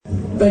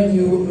Thank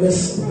you,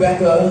 Miss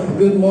Becca.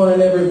 Good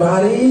morning,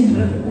 everybody.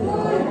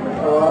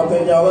 I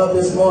think y'all up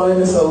this morning.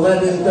 It's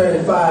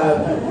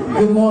 11:35.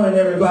 Good morning,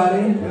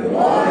 everybody. Good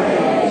morning.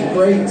 It's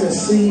great to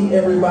see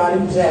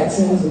everybody.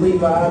 Jackson's,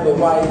 Levi, the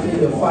wifey,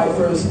 the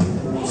Pfeiffers.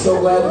 So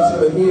glad that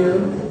you're here.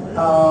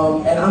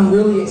 And I'm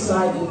really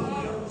excited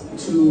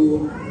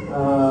to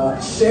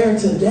share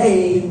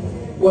today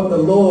what the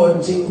Lord,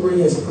 G3,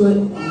 has put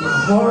in my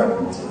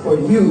heart for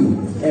you.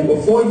 And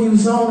before you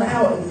zone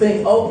out and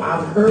think, oh,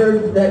 I've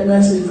heard that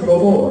message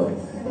before.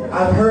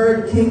 I've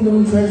heard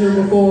Kingdom Treasure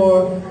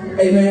before.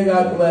 Amen,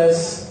 God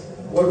bless.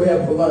 What do we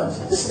have for lunch?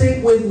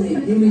 Stick with me.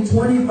 Give me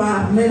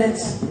 25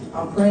 minutes.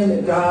 I'm praying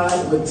that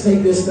God would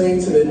take this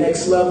thing to the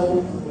next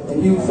level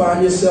and you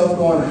find yourself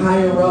going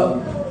higher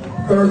up,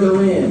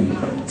 further in.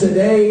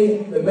 Today,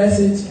 the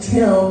message,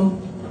 Tim,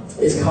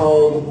 is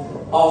called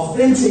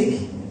Authentic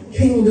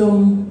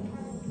Kingdom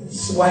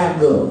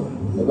Swagger.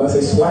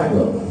 Everybody say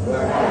swagger.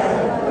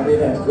 I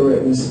did have to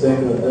correct Miss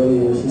Becca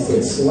earlier. She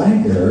said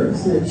swagger.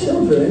 She said,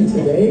 children,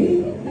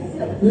 today,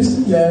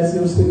 Mr. Jazz is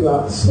going to speak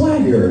about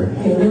swagger.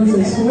 And we're going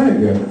to say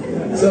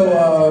swagger. So,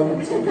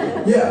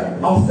 yeah,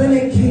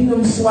 authentic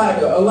kingdom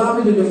swagger. Allow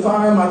me to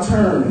define my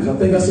terms. I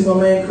think I see my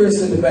man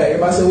Chris in the back.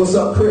 Everybody say, what's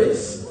up,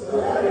 Chris?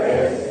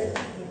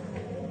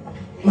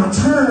 My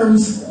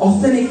terms,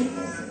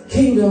 authentic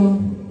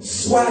kingdom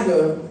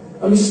swagger.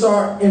 Let me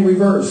start in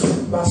reverse.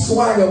 By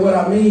swagger, what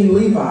I mean,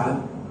 Levi,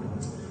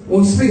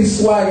 when we speak of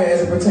swagger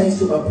as it pertains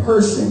to a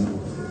person,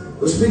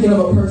 we're speaking of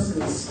a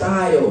person's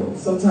style.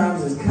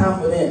 Sometimes it's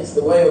confidence,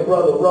 the way a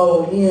brother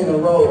rolled in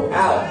and rolled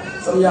out.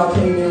 Some of y'all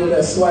came in with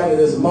that swagger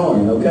this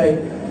morning,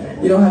 okay?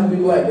 You don't have to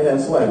be black to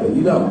have swagger.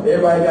 You don't.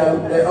 Everybody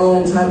got their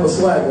own type of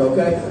swagger,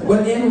 okay?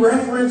 But in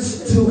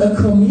reference to a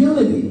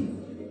community,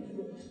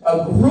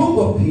 a group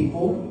of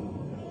people,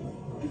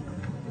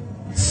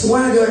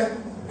 swagger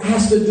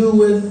has to do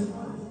with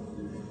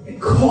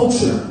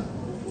culture.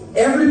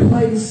 Every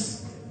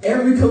place,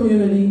 every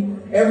community,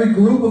 every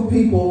group of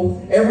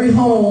people, every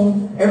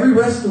home, every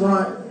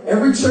restaurant,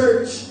 every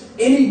church,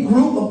 any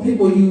group of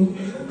people you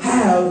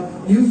have,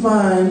 you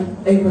find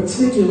a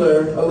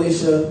particular,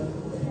 Alicia,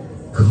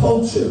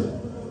 culture.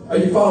 Are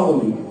you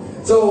following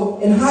me? So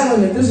in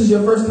Highland, if this is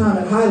your first time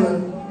at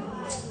Highland,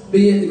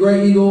 be it the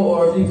Great Eagle,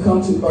 or if you've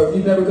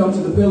never come to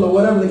the Pillar,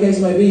 whatever the case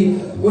may be,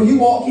 when you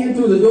walk in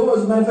through the doors,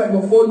 as a matter of fact,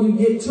 before you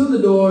get to the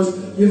doors,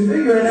 you're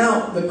figuring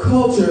out the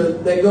culture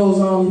that goes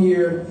on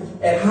here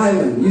at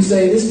Highland. You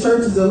say, this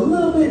church is a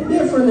little bit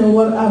different than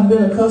what I've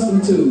been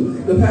accustomed to.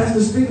 The pastor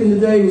speaking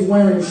today was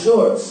wearing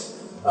shorts.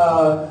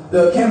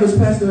 The campus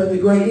pastor at the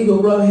Great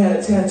Eagle, brother, had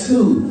a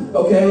tattoo,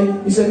 okay?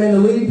 He said, man, the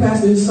lead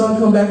pastor, his son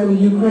come back from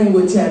the Ukraine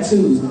with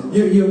tattoos.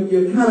 You're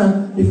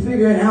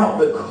figuring out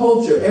the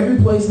culture.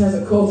 Every place has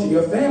a culture.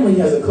 Your family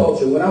has a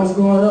culture. When I was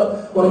growing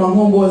up, one of my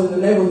homeboys in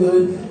the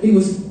neighborhood, he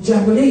was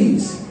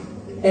Japanese.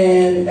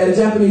 And at a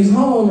Japanese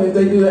home, if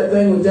they do that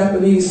thing with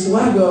Japanese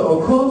swagger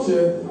or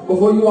culture,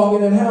 before you walk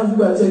in that house, you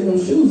got to take them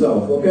shoes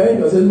off, okay?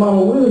 Because his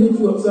mama will hit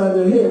you upside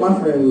the head. My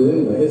friend will,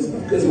 anyway,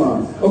 his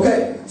mom.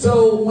 Okay,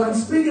 so when I'm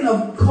speaking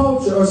of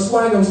culture or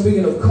swagger, I'm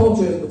speaking of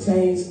culture as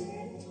pertains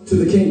to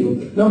the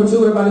kingdom. Number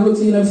two, everybody look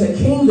to you and say,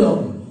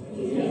 kingdom.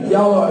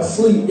 Y'all are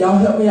asleep. Y'all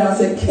help me out. I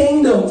said,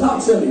 kingdom.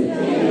 Talk to me.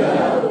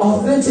 Kingdom.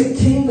 Authentic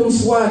kingdom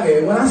swagger.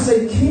 And when I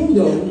say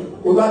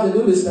kingdom, we're about to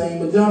do this thing,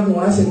 but Jonathan,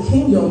 when I say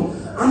kingdom,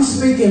 I'm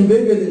speaking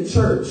bigger than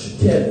church,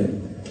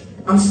 Kevin.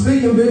 I'm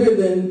speaking bigger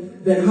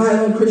than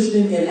Highland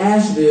Christian in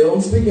Asheville.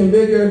 I'm speaking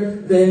bigger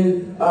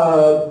than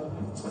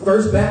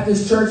First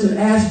Baptist Church in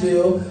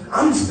Asheville.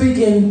 I'm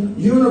speaking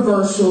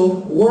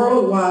universal,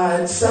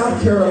 worldwide,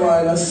 South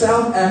Carolina,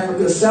 South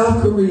Africa,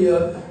 South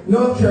Korea,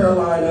 North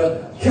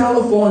Carolina,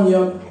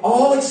 California.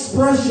 All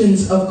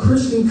expressions of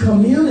Christian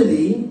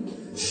community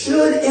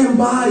should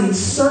embody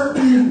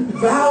certain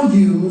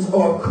values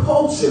or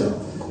culture,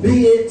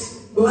 be it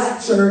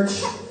black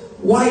church,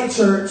 white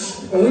church,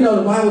 and we know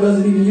the Bible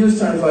doesn't even use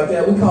terms like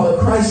that. We call it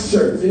Christ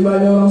church.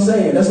 Anybody know what I'm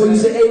saying? That's what you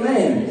say,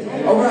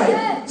 amen. All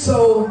right.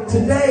 So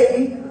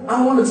today,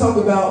 I want to talk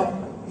about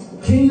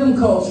kingdom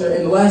culture,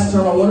 and the last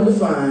term I want to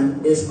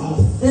define is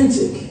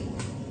authentic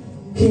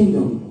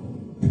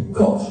kingdom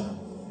culture.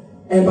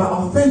 And by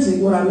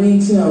authentic, what I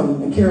mean,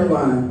 Tim and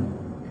Caroline,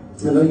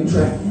 I know you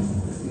tracking,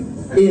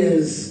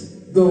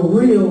 is the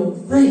real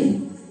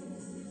thing,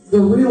 the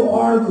real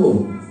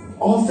article,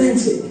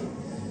 authentic.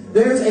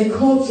 There's a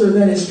culture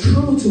that is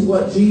true to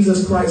what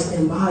Jesus Christ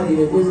embodied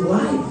in his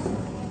life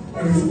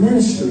and his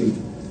ministry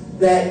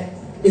that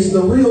is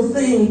the real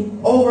thing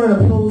over and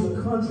opposed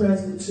or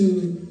contrasted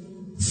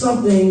to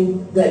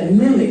something that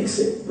mimics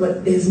it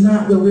but is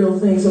not the real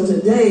thing. So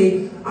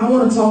today I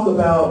want to talk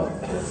about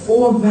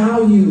 4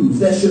 values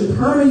that should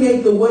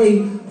permeate the way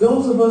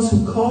those of us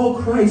who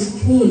call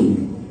Christ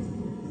King.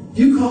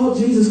 You call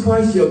Jesus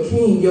Christ your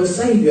King, your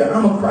Savior.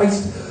 I'm a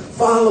Christ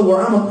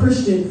follower. I'm a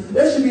Christian.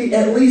 There should be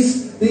at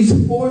least these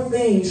 4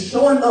 things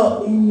showing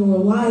up in your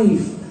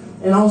life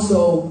and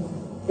also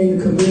in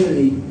the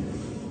community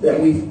that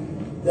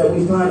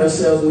we find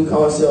ourselves, we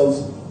call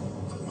ourselves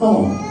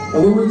home.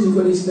 And we're reaching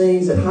for these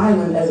things at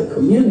Highland as a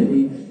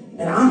community.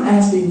 And I'm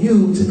asking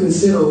you to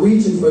consider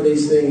reaching for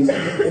these things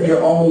in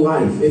your own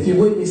life. If you're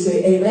with me,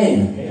 say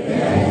amen.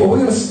 Amen. Well, we're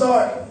going to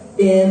start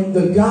in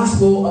the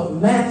Gospel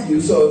of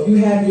Matthew. So if you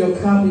have your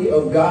copy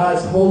of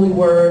God's holy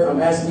word,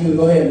 I'm asking you to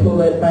go ahead and pull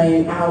that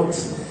thing out.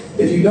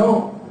 If you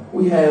don't,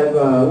 we'll have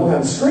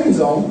the screens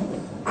on.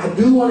 I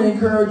do want to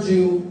encourage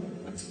you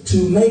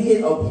to make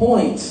it a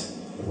point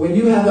when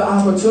you have the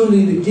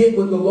opportunity to get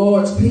with the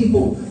Lord's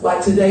people,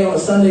 like today on a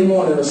Sunday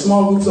morning, or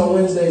small groups on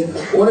Wednesdays,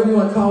 or whatever you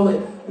want to call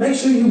it. Make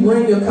sure you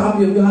bring your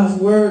copy of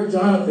God's word,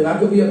 Jonathan. I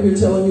could be up here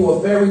telling you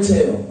a fairy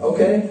tale,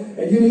 okay?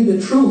 And you need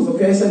the truth,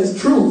 okay? So it's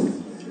truth.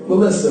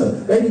 Melissa,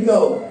 there you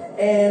go.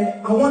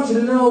 And I want you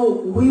to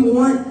know we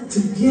want to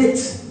get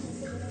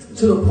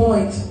to the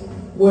point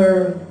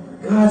where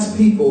God's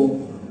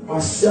people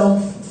are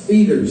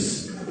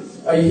self-feeders.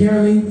 Are you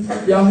hearing me?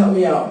 Y'all help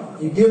me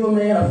out. You give a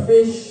man a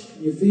fish,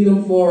 you feed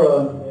him for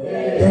a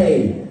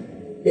day.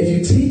 If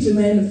you teach a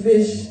man to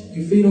fish,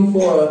 you feed him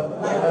for a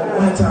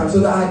lifetime. So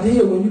the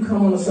idea when you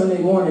come on a Sunday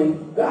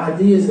morning, the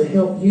idea is to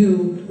help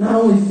you not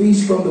only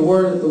feast from the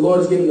word that the Lord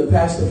has given the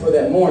pastor for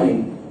that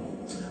morning,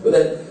 but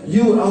that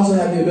you would also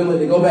have the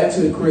ability to go back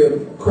to the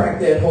crib,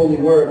 crack that holy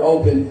word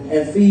open,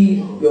 and feed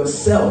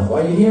yourself.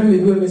 Are you hearing me?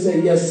 Good me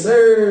say, yes,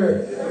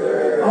 sir.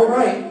 Yes. All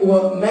right.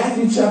 Well,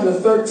 Matthew chapter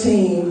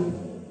 13,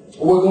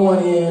 we're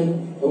going in,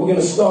 and we're going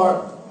to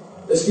start,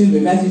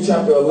 Matthew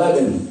chapter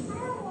 11.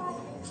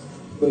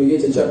 We're going to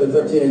get to chapter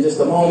 13 in just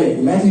a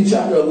moment. Matthew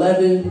chapter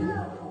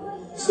 11,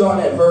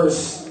 starting at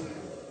verse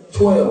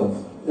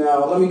 12.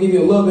 Now, let me give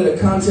you a little bit of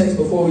context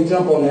before we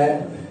jump on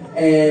that.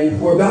 And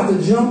we're about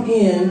to jump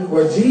in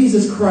where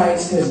Jesus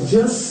Christ has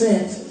just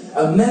sent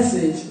a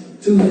message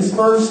to his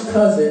first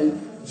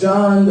cousin,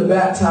 John the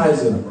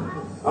Baptizer.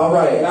 All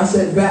right, and I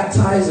said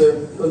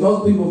baptizer because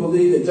most people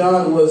believe that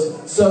John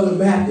was Southern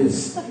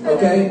Baptist,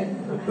 okay?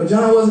 But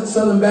John wasn't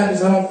Southern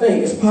Baptist, I don't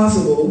think. It's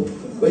possible,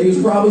 but he was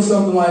probably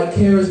something like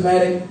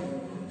charismatic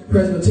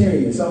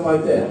Presbyterian, something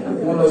like that.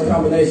 One of those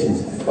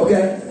combinations,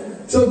 okay?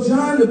 So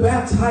John the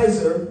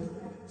Baptizer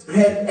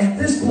had at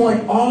this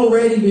point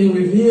already been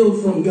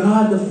revealed from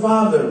God the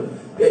Father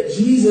that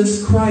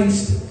Jesus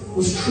Christ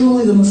was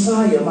truly the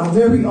Messiah, my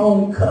very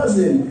own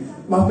cousin.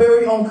 My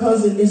very own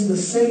cousin is the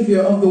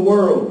Savior of the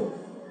world.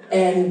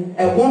 And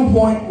at one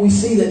point we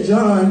see that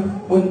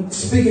John, when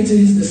speaking to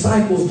his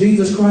disciples,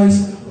 Jesus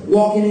Christ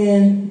walking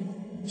in,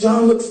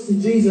 John looks to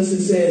Jesus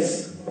and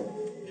says,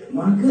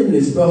 my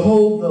goodness,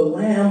 behold the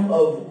Lamb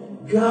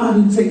of God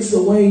who takes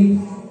away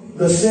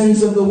the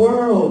sins of the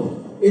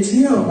world. It's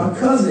him, my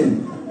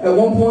cousin. At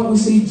one point we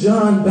see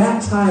John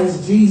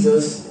baptize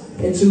Jesus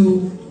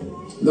into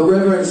the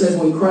river. It says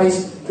when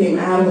Christ came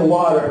out of the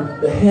water,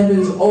 the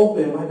heavens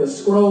opened like a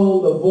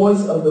scroll. The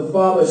voice of the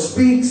Father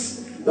speaks.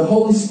 The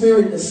Holy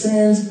Spirit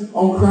descends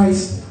on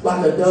Christ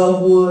like a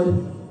dove would.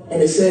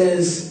 And it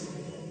says,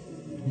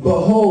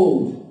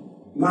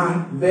 behold,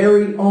 my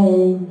very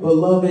own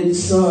beloved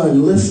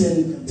Son.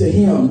 Listen to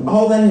him.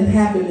 All that had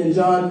happened in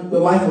the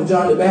life of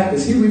John the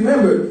Baptist. He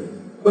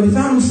remembered, but he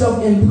found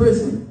himself in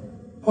prison.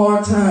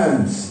 Hard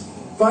times.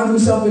 Finds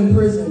himself in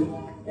prison,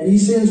 and he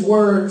sends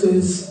word to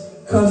his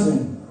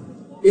cousin.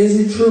 Is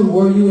it true?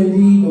 Were you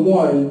indeed the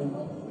one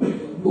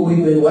who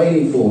we've been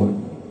waiting for?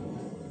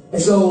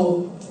 And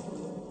so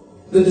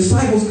the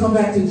disciples come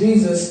back to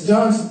Jesus.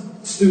 John's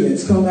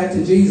students come back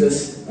to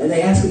Jesus, and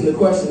they ask him the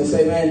question and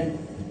say, man,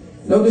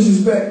 no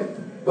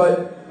disrespect,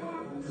 but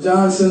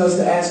John sent us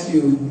to ask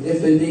you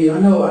if indeed, I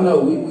know,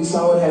 we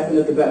saw what happened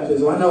at the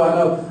baptism. I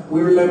know,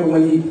 we remember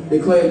when he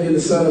declared you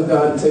the Son of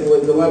God to take away,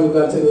 the Lamb of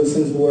God to take away the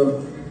sins of the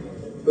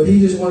world. But he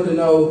just wanted to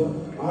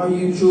know, are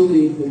you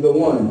truly the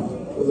one?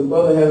 Because the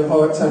brother having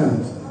hard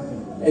times.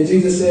 And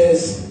Jesus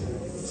says,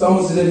 it's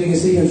almost as if you can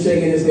see him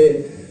shaking his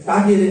head.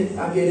 I get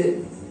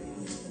it.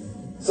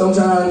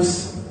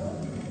 Sometimes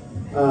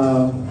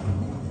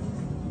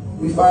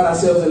we find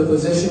ourselves in a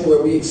position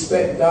where we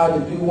expect God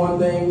to do one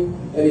thing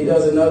and he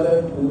does another,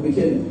 and we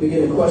begin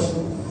to question.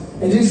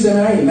 And Jesus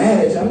said, I ain't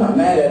mad at you. I'm not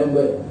mad at him,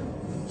 but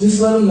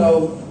just let them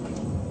know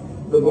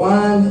the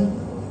blind,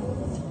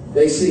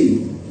 they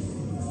see.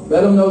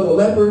 Let them know the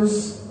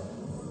lepers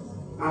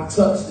I've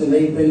touched and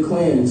they've been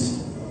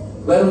cleansed.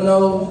 Let them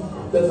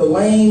know that the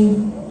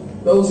lame,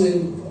 those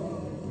in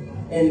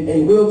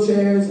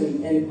wheelchairs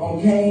and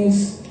on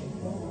canes,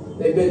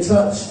 they've been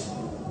touched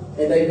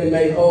and they've been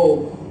made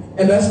whole.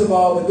 And best of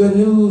all, the good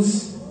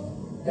news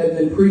has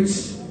been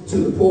preached to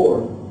the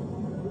poor.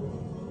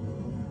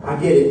 I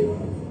get it.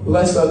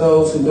 Blessed are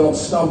those who don't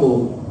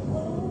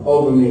stumble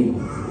over me.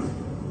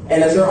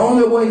 And as they're on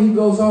their way, he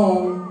goes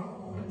on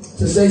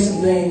to say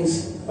some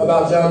things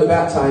about John the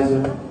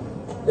Baptizer,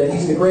 that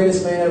he's the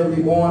greatest man ever to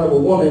be born of a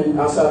woman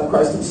outside of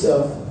Christ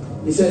himself.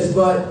 He says,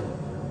 but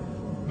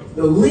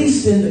the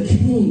least in the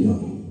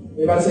kingdom,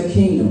 everybody say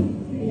kingdom.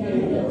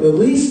 The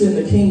least in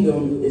the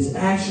kingdom is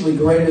actually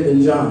greater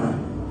than John.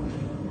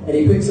 And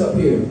he picks up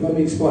here. Let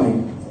me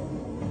explain.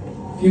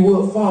 If you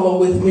will follow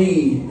with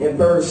me in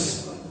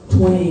verse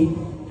 20.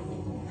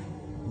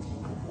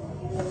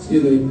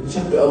 excuse me,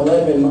 chapter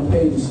 11, my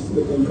page is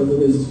flipping because of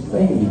this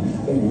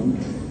fan.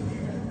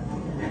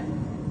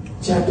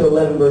 Chapter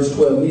 11, verse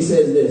 12, he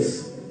says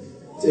this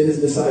to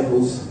his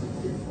disciples.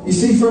 You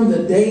see, from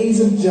the days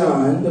of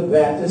John the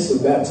Baptist, or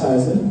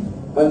baptizer,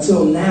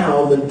 until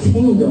now, the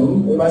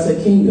kingdom, everybody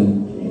say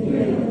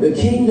kingdom. The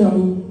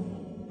kingdom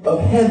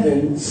of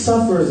heaven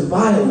suffers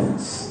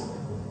violence,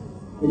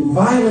 and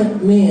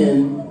violent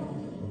men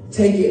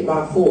take it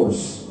by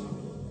force.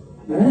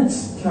 Now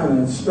that's kind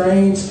of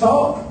strange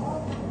talk.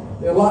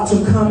 There are lots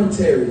of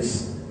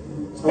commentaries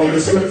on the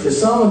scripture.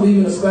 Some have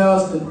even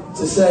espoused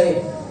to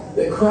say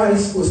that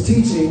Christ was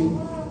teaching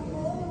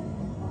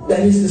that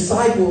his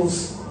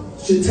disciples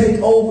should take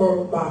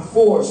over by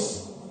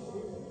force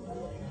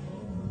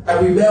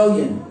a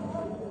rebellion.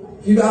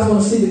 If you guys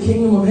want to see the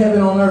kingdom of heaven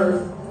on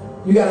earth,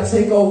 you got to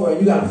take over and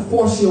you got to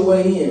force your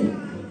way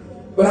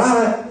in. But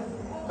I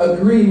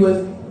agree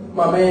with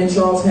my man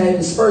Charles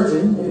Haddon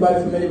Spurgeon.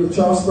 Anybody familiar with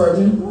Charles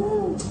Spurgeon?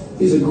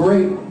 He's a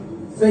great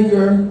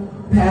thinker,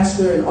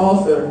 pastor, and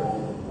author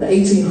in the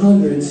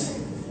 1800s.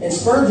 And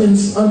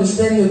Spurgeon's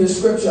understanding of this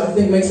scripture, I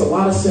think, makes a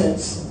lot of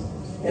sense.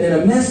 And in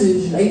a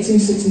message in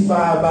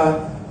 1865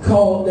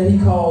 that he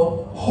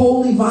called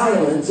Holy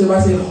Violence,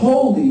 everybody say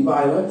Holy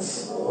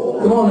Violence.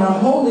 Come on now,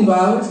 Holy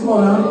Violence, come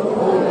on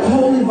now.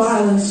 Holy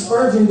Violence,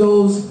 Spurgeon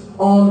goes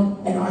on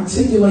and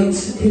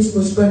articulates his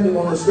perspective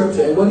on the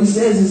scripture. And what he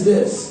says is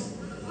this.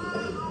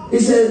 He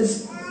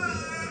says,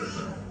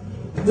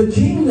 the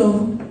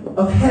kingdom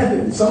of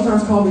heaven,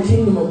 sometimes called the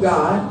kingdom of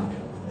God,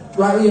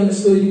 rightly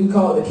understood, you can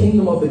call it the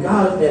kingdom of the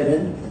God of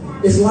heaven,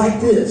 is like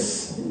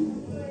this.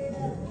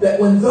 That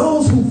when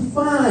those who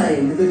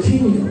find the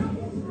kingdom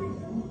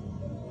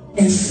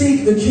and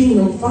seek the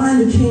kingdom, find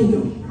the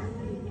kingdom,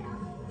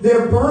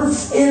 there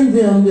bursts in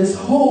them this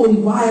holy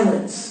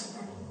violence,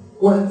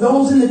 where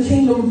those in the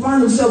kingdom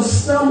find themselves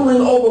stumbling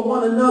over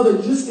one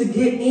another just to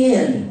get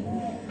in.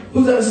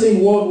 Who's ever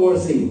seen World War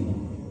Z?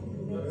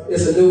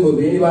 It's a new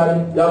movie. Anybody?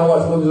 Y'all don't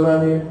watch movies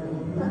around here?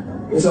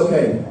 It's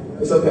okay.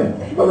 It's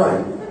okay. All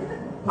right.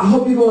 I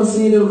hope you're going to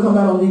see it. It'll come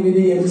out on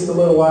DVD in just a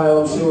little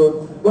while, I'm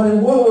sure. But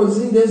in World War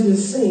Z, there's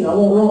this scene. I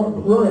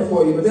won't run it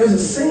for you, but there's a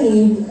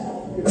scene.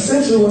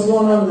 Essentially, what's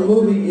going on in the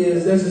movie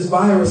is there's this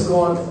virus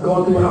going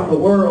throughout the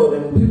world,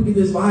 and when people get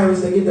this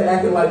virus, they get to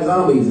acting like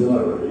zombies,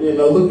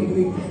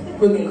 looking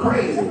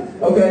crazy.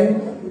 Okay,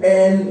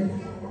 and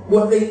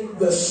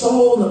the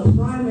soul, the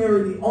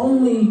primary, the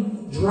only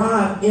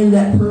drive in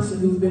that person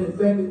who's been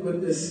infected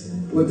with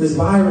this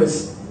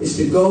virus is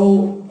to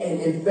go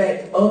and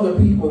infect other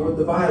people with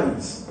the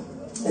violence.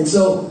 And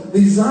so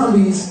these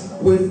zombies,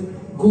 with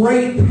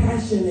great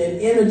passion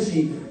and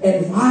energy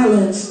and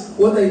violence,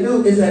 what they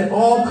do is at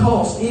all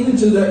costs, even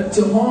to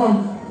the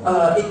harm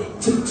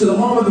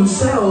of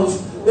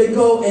themselves, they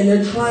go and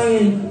they're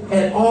trying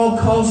at all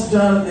costs,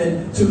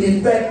 Jonathan, to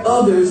infect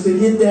others to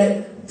get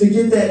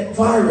that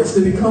virus,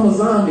 to become a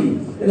zombie.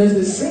 And there's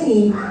this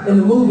scene in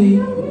the movie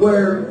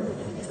where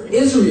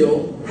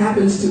Israel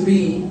happens to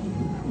be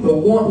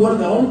one of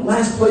the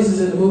last places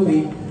in the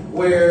movie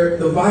where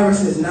the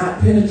virus has not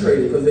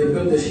penetrated, because they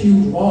built this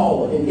huge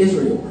wall in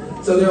Israel.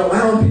 So they're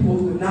allowing people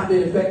who have not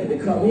been infected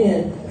to come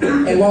in.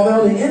 And while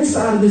they're on the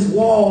inside of this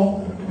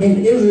wall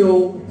in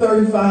Israel,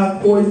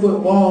 35, 40-foot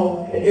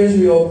wall in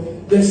Israel,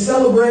 they're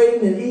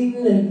celebrating and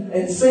eating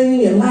and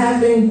singing and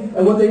laughing.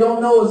 And what they don't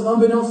know is,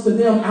 unbeknownst to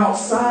them,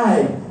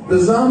 outside, the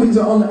zombies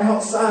are on the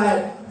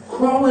outside,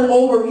 crawling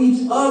over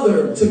each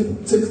other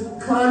to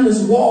climb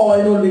this wall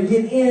in order to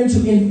get in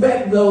to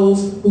infect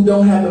those who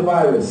don't have the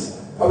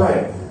virus. All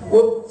right.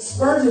 Well,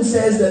 Spurgeon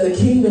says that the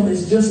kingdom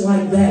is just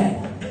like that.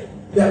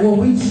 That when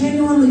we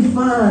genuinely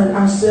find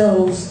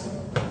ourselves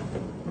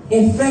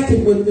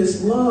infected with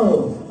this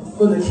love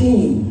for the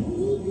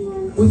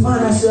King, we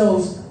find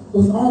ourselves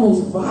with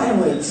almost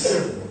violence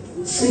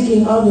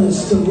seeking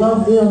others to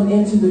love them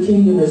into the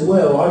kingdom as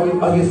well.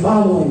 Are you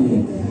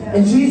following me?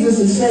 And Jesus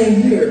is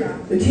saying here,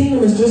 the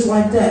kingdom is just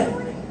like that.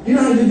 You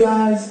know how you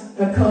guys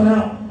have come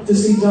out to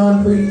see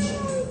John preach?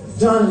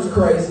 John was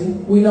crazy.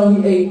 We know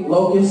he ate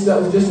locusts.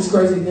 That was just as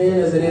crazy then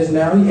as it is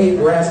now. He ate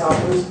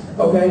grasshoppers.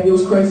 Okay, it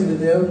was crazy to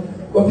them.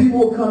 But people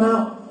will come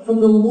out from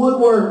the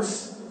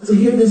woodworks to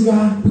hear this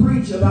guy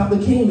preach about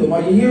the kingdom.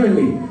 Are you hearing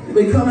me?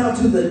 They come out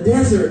to the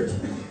desert.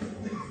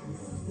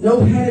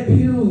 No padded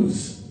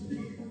pews.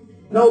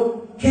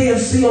 No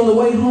KFC on the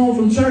way home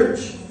from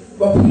church.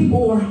 But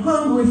people were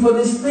hungry for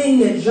this thing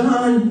that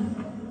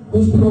John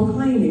was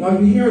proclaiming. Are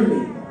you hearing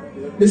me?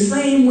 The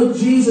same with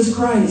Jesus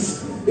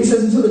Christ. He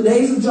says, until the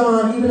days of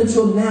John, even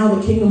until now,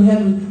 the kingdom of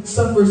heaven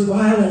suffers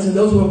violence, and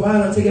those who are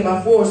violent take it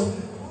by force.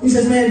 He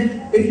says,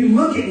 man, if you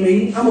look at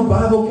me, I'm a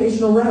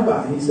bivocational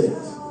rabbi, he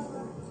says.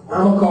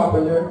 I'm a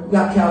carpenter,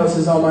 got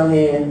calluses on my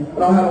hand. I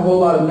don't have a whole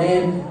lot of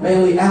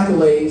manly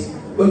accolades.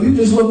 But you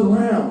just look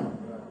around,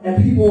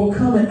 and people were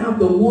coming out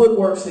the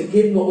woodworks to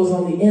get what was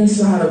on the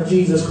inside of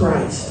Jesus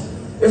Christ.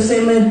 They're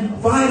saying, man,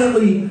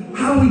 violently,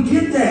 how do we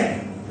get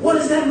that? What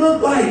does that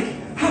look like?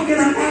 How can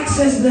I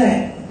access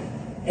that?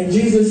 And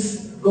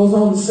Jesus goes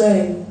on to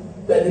say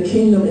that the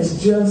kingdom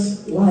is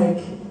just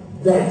like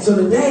that. So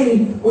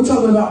today, we're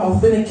talking about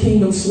authentic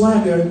kingdom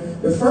swagger.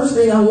 The first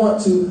thing I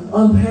want to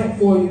unpack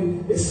for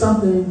you is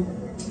something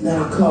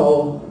that I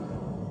call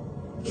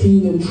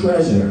kingdom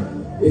treasure.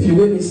 If you're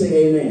with me,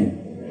 say amen.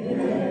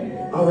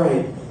 Amen. All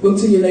right. Look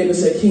to your neighbor and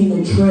say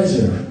kingdom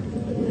treasure.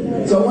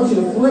 So I want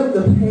you to flip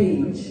the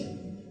page.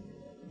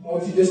 I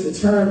want you just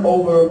to turn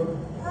over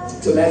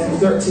to Matthew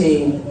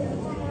 13.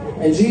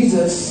 And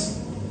Jesus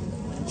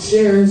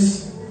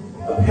shares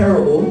a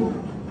parable.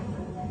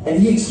 And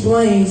he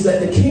explains that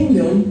the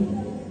kingdom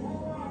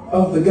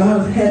of the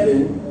God of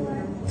heaven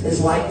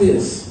is like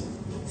this.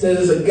 It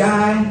says there's a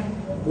guy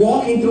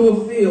walking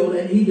through a field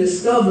and he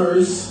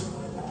discovers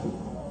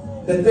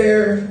that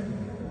there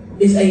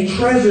is a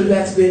treasure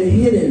that's been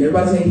hidden.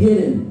 Everybody say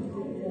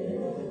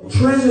hidden.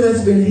 Treasure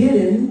that's been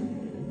hidden.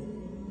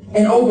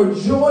 And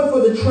overjoyed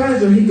for the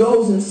treasure, he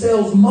goes and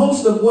sells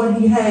most of what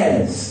he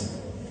has.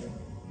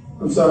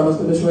 I'm sorry, I must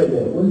have misread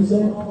that. What did he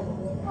say?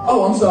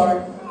 Oh, I'm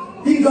sorry.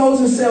 He goes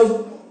and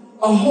sells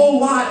a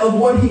whole lot of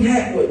what he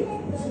had with.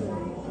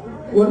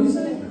 What did he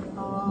say?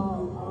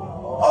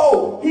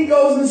 Oh, he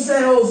goes and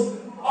sells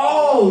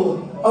all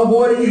of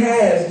what he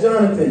has,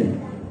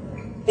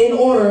 Jonathan, in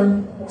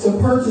order to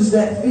purchase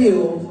that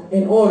field,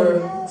 in order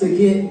to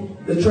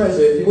get the treasure.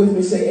 If you're with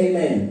me, say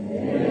amen.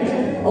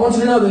 Amen. I want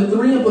you to know there are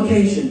three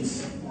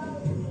implications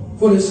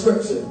for this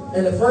scripture.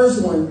 And the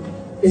first one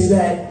is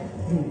that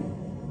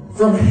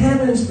from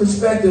heaven's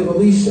perspective,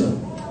 Alicia,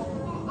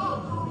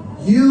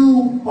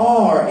 you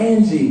are,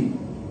 Angie,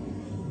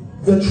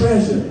 the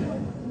treasure.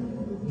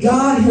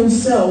 God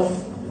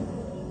himself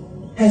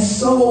has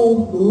so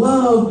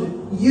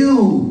loved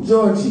you,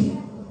 Georgie,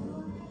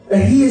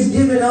 that he has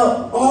given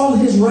up all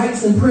his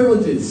rights and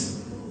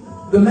privileges.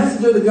 The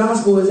message of the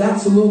gospel is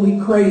absolutely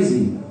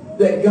crazy,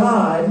 that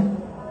God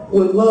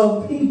would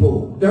love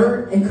people,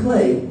 dirt and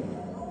clay,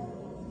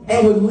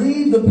 and would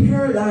leave the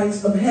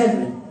paradise of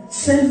heaven,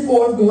 send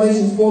forth,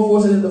 Galatians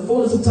 4:4 says, in the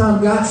fullness of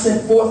time, God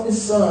sent forth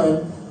his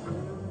son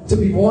to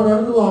be born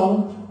under the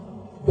law,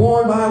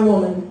 born by a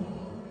woman,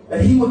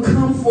 that he would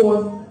come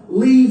forth,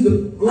 leave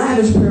the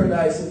lavish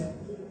paradise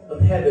of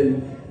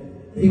heaven.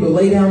 He would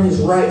lay down his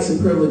rights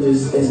and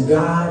privileges as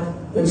God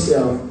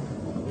himself.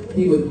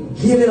 He would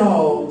give it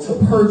all to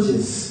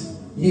purchase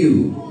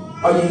you.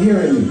 Are you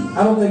hearing me?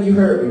 I don't think you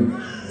heard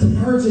me.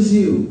 To purchase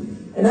you.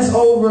 And that's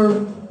over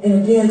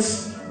and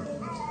against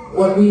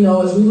what we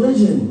know as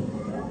religion.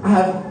 I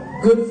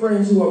have good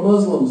friends who are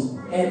Muslims,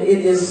 and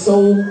it is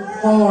so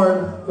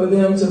hard for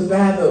them to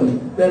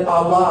fathom that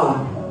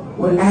Allah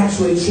would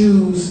actually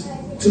choose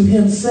to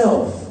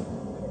himself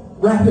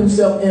wrap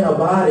himself in a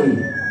body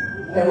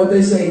and what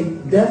they say,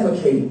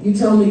 defecate. You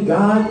tell me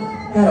God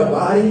had a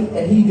body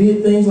and he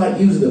did things like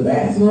use the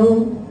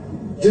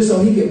bathroom just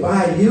so he could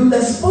buy you?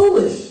 That's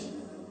foolish.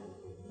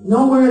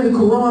 Nowhere in the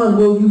Quran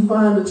will you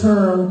find the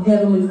term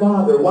Heavenly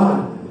Father.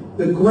 Why?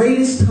 The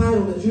greatest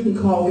title that you can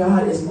call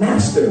God is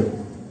Master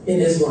in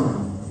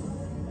Islam.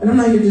 And I'm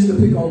not here just to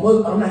pick on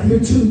Muslims. I'm not here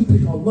to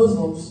pick on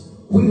Muslims.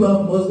 We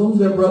love Muslims.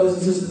 They're brothers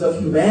and sisters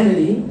of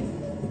humanity.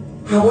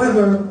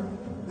 However,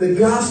 the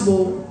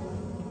gospel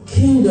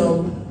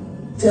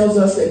kingdom tells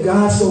us that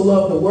God so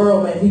loved the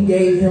world, man, he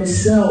gave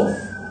himself,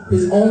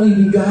 his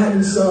only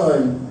begotten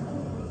son,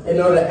 in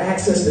order to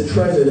access the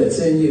treasure that's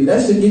in you.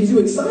 That should get you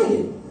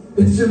excited.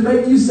 It should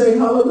make you say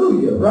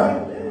hallelujah,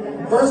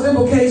 right? First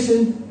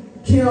implication,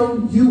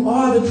 Kim, you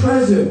are the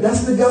treasure.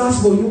 That's the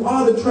gospel. You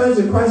are the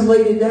treasure. Christ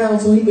laid it down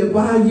so he could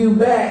buy you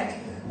back,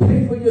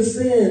 pay for your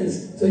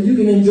sins, so you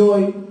can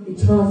enjoy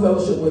eternal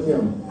fellowship with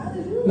him.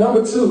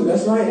 Number two,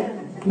 that's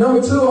right.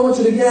 Number two, I want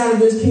you to get out of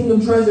this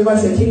kingdom treasure. If I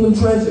say kingdom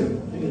treasure.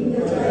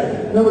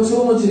 Number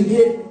two, I want you to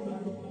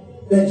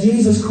get that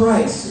Jesus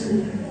Christ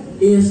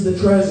is the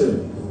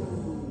treasure.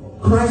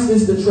 Christ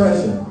is the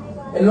treasure.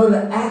 In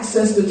order to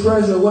access the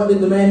treasure, what did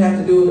the man have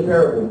to do in the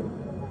parable?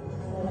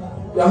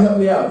 Y'all help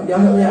me out. Y'all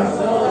help me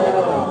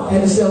out.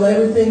 Had to sell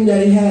everything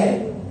that he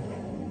had.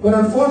 But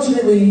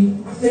unfortunately,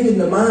 I think in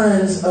the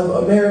minds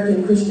of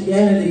American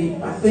Christianity,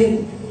 I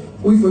think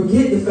we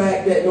forget the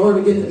fact that in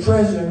order to get the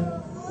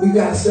treasure, we've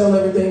got to sell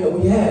everything that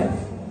we have.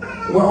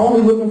 We're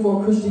only looking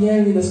for a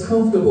Christianity that's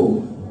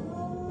comfortable.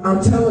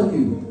 I'm telling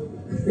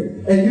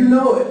you. And you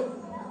know it.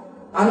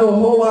 I know a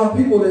whole lot of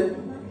people that,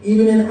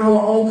 even in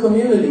our own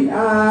community,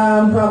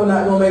 I'm probably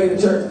not going to make it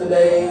to church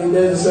today.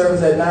 There's a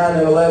service at 9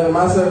 and 11.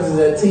 My service is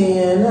at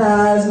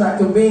 10. It's not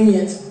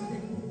convenient.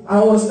 I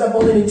don't want to step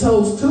on any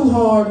toes too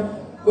hard.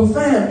 But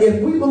fam,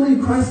 if we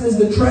believe Christ is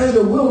the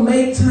treasure, we'll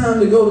make time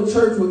to go to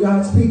church with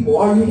God's people.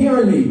 Are you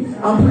hearing me?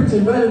 I'm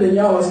preaching better than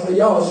y'all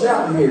are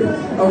shouting here.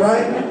 All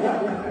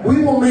right?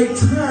 We will make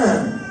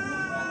time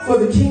for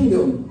the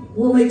kingdom.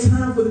 We'll make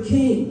time for the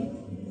king.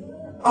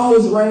 Oh,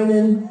 it's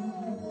raining.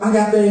 I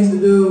got things to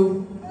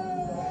do.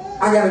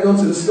 I got to go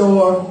to the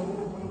store.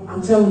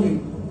 I'm telling you,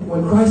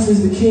 when Christ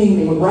is the king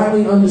and when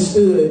rightly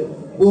understood,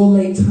 we'll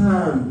make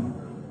time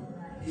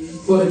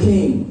for the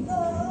king.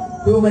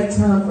 We'll make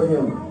time for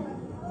him.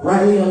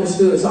 Rightly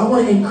understood. So I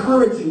want to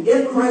encourage you,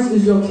 if Christ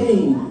is your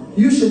king,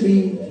 you should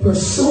be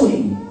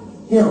pursuing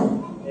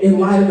him in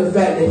light of the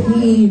fact that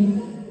he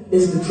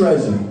is the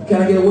treasure.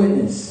 Can I get a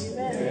witness?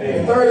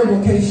 The third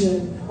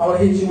implication I want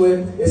to hit you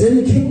with is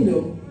in the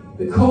kingdom,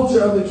 the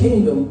culture of the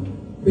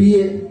kingdom, be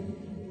it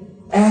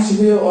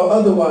Asheville or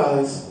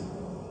otherwise,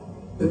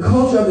 the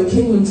culture of the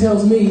kingdom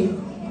tells me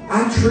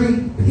I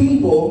treat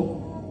people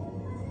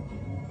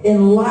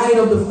in light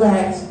of the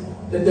fact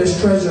that there's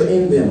treasure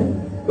in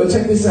them. But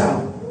check this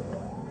out.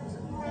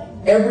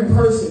 Every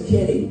person,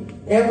 Kenny,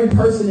 every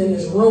person in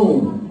this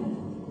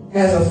room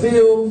has a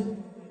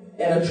field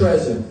and a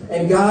treasure.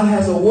 And God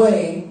has a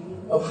way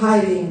of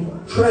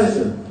hiding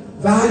treasure,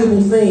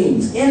 valuable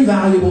things,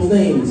 invaluable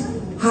things,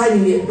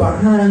 hiding it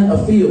behind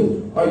a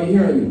field. Are you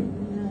hearing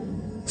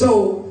me?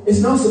 So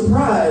it's no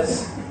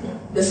surprise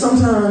that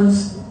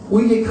sometimes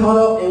we get caught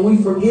up and we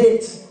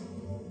forget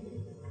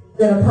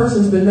that a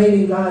person's been made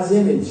in God's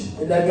image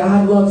and that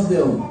God loves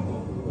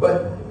them.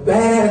 But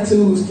bad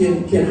attitudes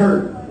can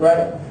hurt,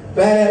 right?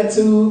 Bad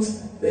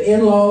attitudes, the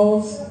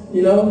in-laws,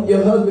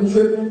 your husband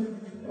tripping,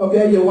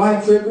 okay, your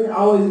wife tripping,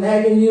 always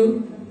nagging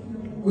you.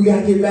 We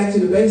got to get back to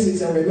the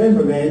basics and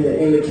remember, man,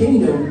 that in the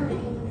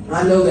kingdom,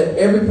 I know that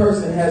every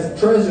person has a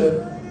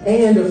treasure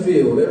and a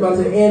field.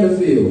 Everybody say, and a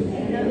field.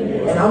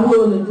 And I'm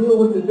willing to deal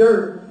with the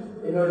dirt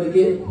in order to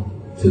get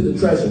to the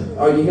treasure.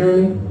 Are you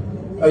hearing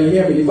me? Are you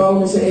hearing me? You follow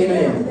me? Say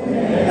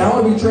amen. Now, I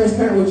want to be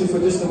transparent with you for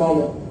just a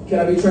moment. Can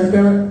I be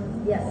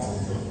transparent?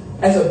 Yes.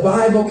 As a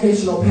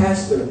bivocational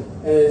pastor,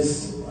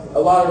 as a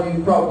lot of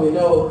you probably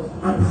know,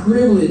 I'm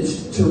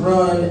privileged to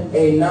run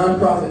a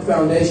nonprofit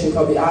foundation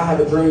called the I Have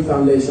a Dream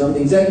Foundation. I'm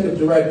the executive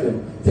director.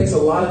 It takes a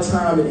lot of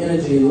time and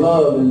energy and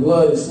love and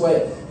blood and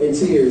sweat and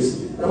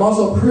tears. And I'm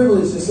also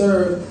privileged to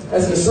serve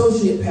as an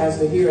associate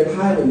pastor here at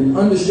Highland and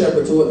under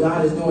shepherd to what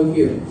God is doing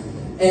here.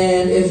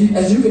 And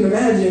as you can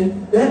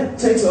imagine, that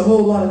takes a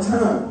whole lot of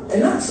time.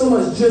 And not so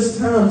much just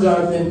time,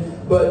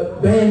 Jonathan,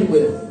 but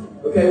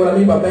bandwidth. Okay, what I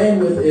mean by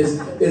bandwidth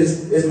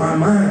is my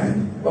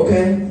mind.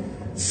 Okay?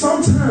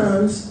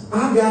 Sometimes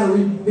I've got to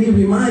be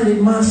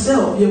reminded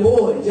myself, your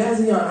boy,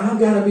 Jazzy, I've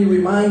got to be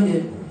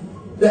reminded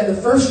that the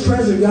first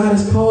treasure God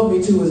has called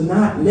me to is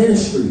not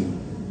ministry.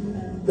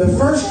 The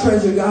first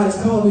treasure God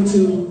has called me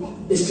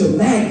to is to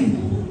Maggie.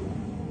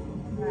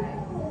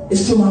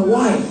 It's to my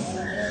wife.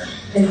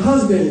 And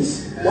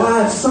husbands,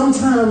 wives,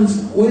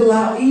 sometimes we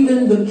allow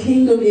even the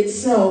kingdom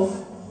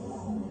itself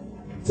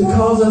to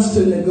cause us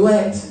to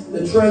neglect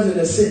the treasure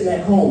that's sitting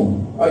at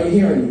home. Are you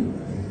hearing me?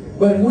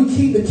 But if we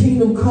keep the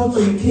kingdom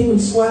culture, the kingdom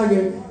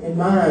swagger in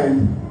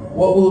mind,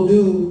 what we'll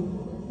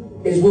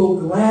do is we'll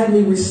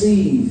gladly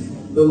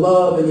receive the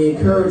love and the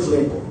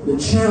encouragement, the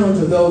challenge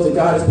of those that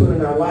God has put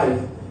in our life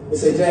and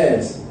say,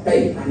 Jazz,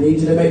 hey, I need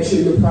you to make sure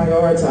you're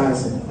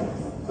prioritizing.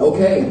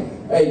 Okay,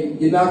 hey,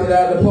 you knocked it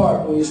out of the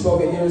park when you spoke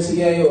at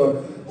UNCA,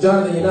 or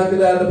Jonathan, you knocked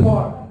it out of the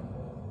park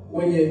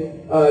when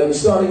you're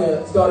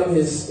starting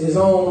his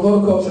own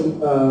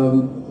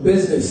horticulture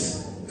business.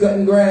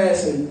 Cutting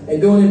grass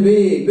and doing it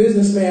big.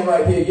 Businessman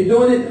right here. You're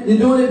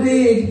doing it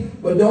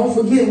big, but don't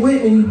forget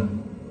Whitney.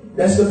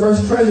 That's the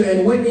first treasure.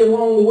 And Whitney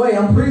along the way,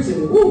 I'm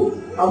preaching.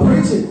 Woo! I'm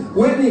preaching.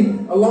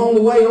 Whitney along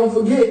the way, don't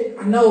forget.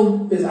 I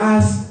know his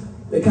eyes,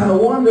 they kind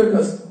of wander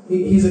because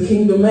he's a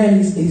kingdom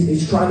man.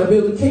 He's trying to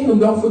build a kingdom.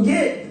 Don't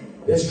forget,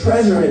 there's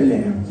treasure in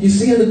there. You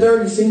see in the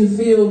dirt, you see in the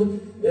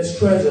field, there's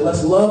treasure.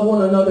 Let's love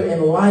one another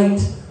in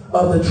light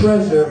of the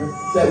treasure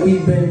that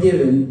we've been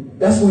given.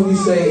 That's when you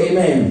say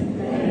amen.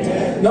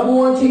 Number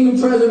one, kingdom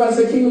treasure. Everybody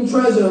say kingdom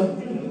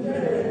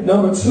treasure.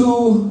 Number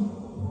two,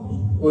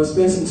 we're going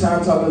to spend some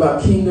time talking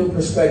about kingdom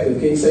perspective.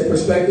 Can you say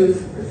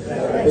perspective?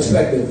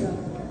 Perspective.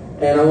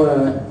 And I want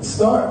to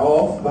start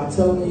off by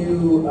telling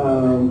you,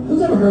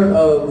 who's ever heard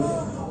of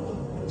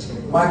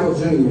Michael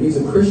Jr.? He's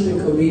a Christian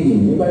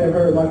comedian. Anybody ever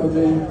heard of Michael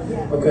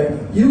Jr.? Okay.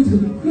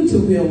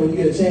 YouTube him when you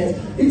get a chance.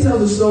 He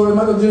tells a story.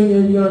 Michael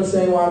Jr., you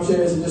understand why I'm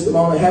sharing this in just a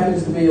moment,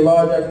 happens to be a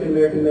large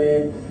African-American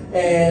man.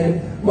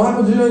 And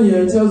Michael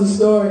Jr. tells a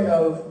story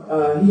of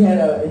he had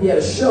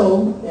a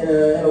show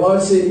in a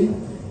large city,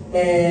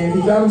 and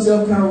he found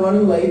himself kind of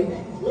running late.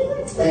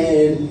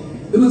 And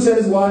he looks at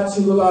his watch,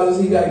 he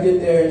realizes he got to get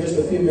there in just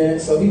a few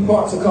minutes, so he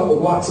parks a couple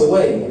blocks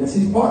away. And as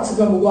he parks a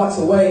couple blocks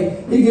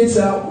away, he gets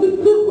out,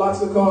 locks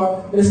the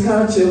car, and it's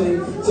kind of chilly.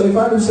 So he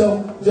finds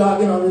himself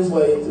jogging on his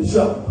way to the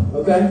show.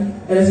 Okay?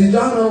 And as he's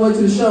jogging on the way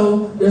to the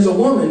show, there's a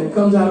woman that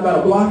comes out about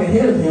a block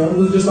ahead of him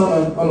who's just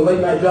on a late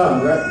night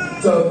jog,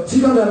 right? So she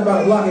comes out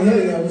about a block ahead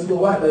of him, this little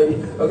white lady,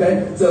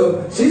 okay?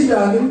 So she's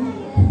jogging.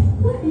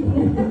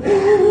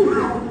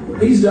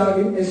 He's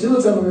jogging, and she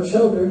looks over her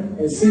shoulder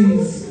and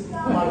sees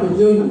Michael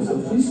Jr.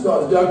 So she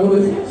starts jogging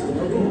with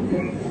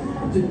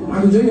him.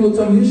 Michael Jr. looks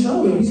over his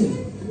shoulder and he says,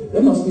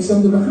 there must be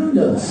something behind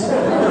us.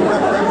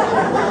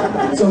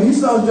 So he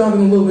starts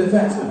jogging a little bit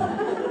faster.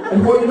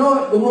 And before you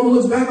know it, the woman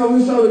looks back over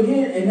his shoulder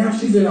again, and now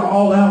she's in an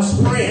all-out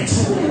sprint.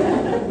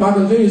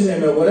 Michael Jr.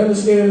 saying, man,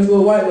 whatever's scaring this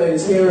little white lady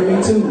is scaring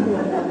me too.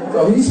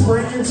 So he's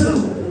sprinting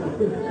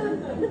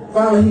too.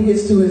 Finally, he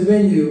gets to his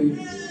venue,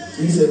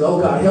 He says, oh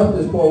God, help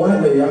this poor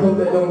white lady. I hope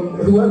that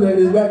whoever that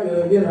is back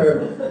there will get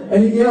her.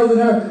 And he yells at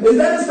her, is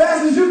that as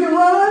fast as you can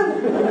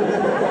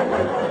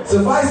run?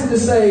 Suffice it to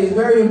say, it's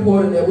very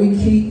important that we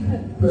keep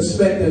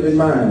perspective in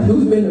mind.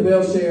 Who's been to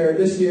Belshare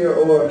this year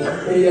or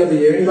any other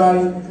year?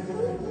 Anybody?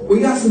 We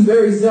got some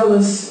very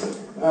zealous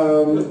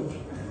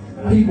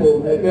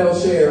people at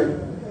Belshare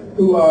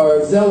who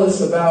are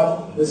zealous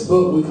about this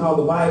book we call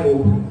the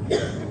Bible.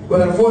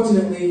 But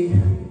unfortunately,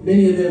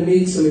 many of them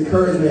need some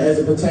encouragement as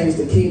it pertains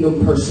to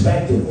kingdom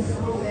perspective.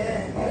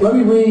 Let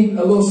me read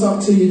a little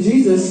something to you.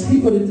 Jesus,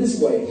 he put it this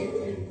way.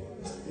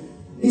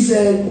 He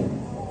said,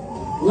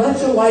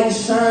 let your light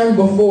shine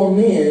before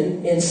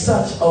men in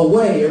such a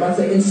way, everybody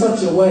say, in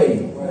such a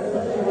way.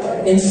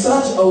 In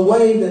such a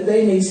way that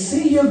they may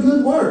see your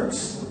good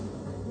works,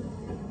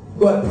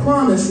 but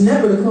promise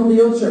never to come to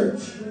your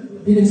church.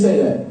 He didn't say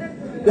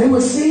that. They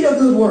would see your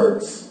good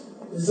works,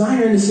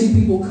 desiring to see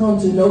people come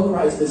to know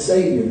Christ the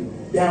Savior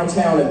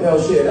downtown at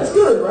Belshare. That's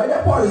good, right?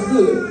 That part is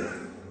good.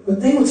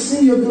 But they would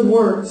see your good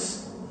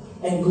works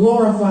and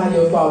glorify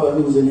your Father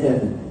who's in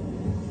heaven.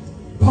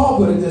 Paul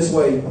put it this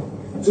way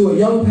to a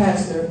young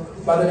pastor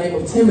by the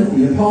name of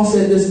Timothy. And Paul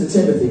said this to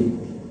Timothy.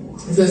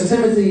 He says,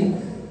 Timothy,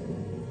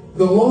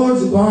 the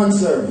Lord's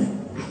bondservant,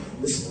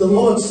 the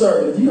Lord's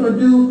servant, if you're going to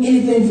do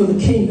anything for the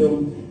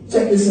kingdom,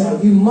 check this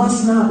out. You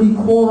must not be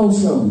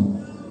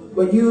quarrelsome,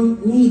 but you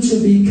need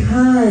to be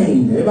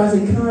kind.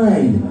 Everybody say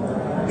kind.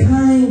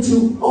 Kind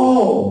to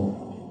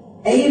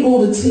all,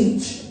 able to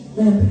teach,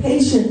 and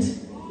patient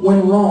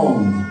when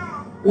wrong,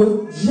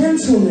 with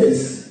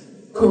gentleness,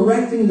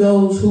 correcting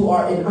those who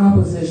are in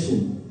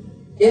opposition.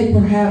 If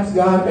perhaps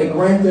God may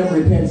grant them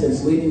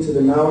repentance, leading to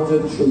the knowledge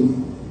of the truth,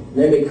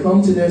 they may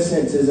come to their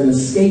senses and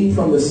escape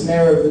from the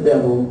snare of the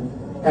devil,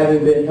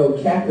 having been held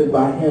captive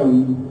by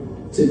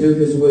him to do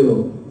his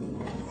will.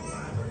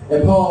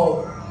 And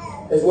Paul,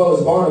 as well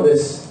as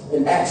Barnabas,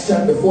 in Acts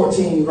chapter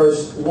 14,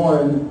 verse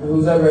 1,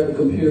 who's ever at the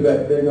computer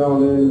back there,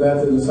 gone in the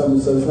bathroom or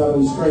something, so it's not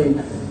on the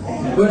screen.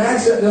 But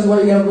Acts, that's why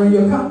you got to bring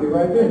your copy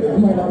right there. It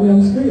might not be on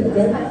the screen,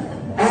 okay?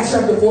 Acts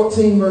chapter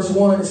 14, verse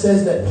 1, it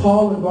says that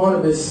Paul and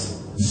Barnabas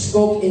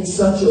spoke in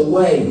such a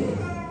way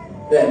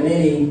that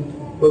many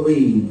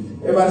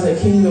believed. Everybody say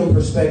kingdom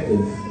perspective.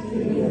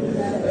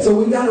 So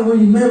we got to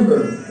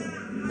remember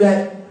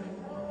that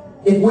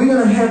if we're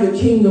going to have the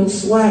kingdom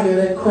swagger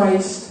that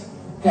Christ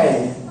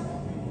had,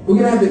 we're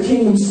going to have the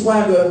kingdom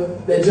swagger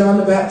that John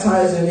the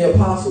Baptizer and the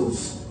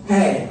apostles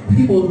had,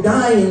 people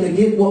dying to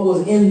get what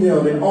was in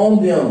them and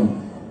on them,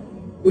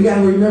 we got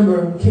to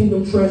remember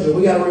kingdom treasure.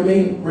 We got to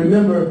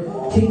remember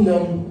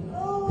kingdom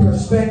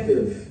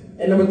perspective.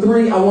 And number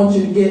 3, I want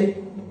you to get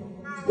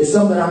is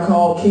something I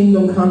call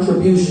kingdom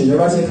contribution.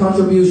 Everybody say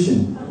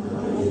contribution.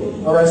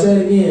 All right, say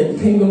it again.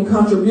 Kingdom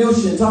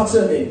contribution. Talk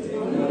to me.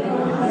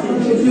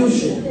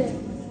 Contribution.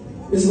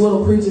 It's a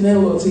little preaching and a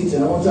little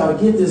teaching. I want y'all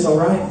to get this, all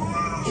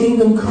right?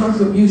 Kingdom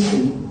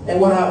contribution. And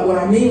what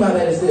I mean by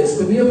that is this.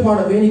 To be a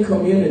part of any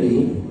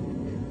community,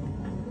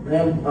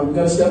 and I'm going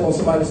to step on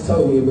somebody's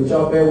toe here, but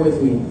y'all bear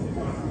with me.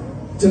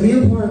 To be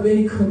a part of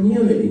any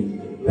community,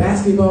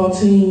 basketball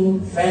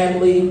team,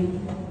 family,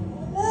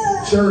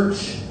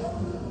 church,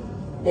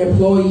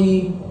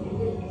 employee,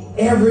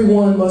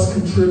 everyone must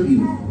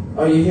contribute.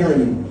 Are you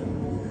hearing me?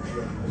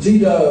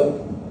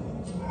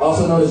 G-Dub,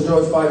 also known as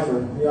George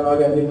Pfeiffer. Y'all know I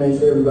got nicknames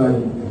for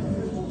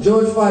everybody.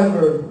 George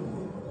Pfeiffer,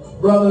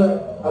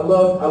 brother, I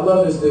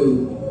love this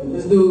dude.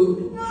 This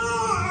dude,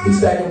 he's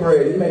stacking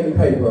bread. He's making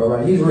paper, all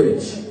right? He's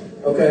rich,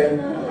 okay?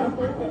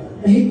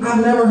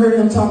 I've never heard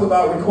him talk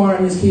about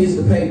requiring his kids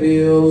to pay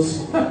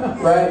bills,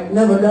 right?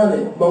 Never done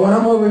it. But when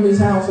I'm over in his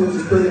house, which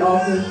is pretty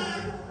often,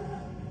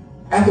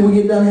 after we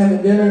get done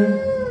having dinner,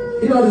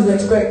 he don't just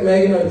expect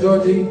Megan or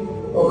Georgie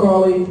or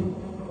Carly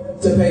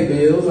to pay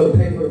bills or to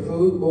pay for the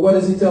food. But what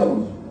does he tell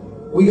them?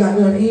 We got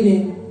done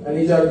eating. I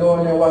need y'all to go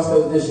in there and wash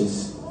those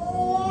dishes.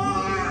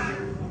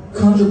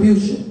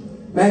 Contribution.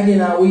 Maggie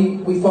and I,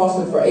 we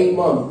fostered for 8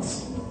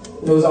 months.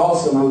 It was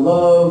awesome. I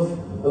loved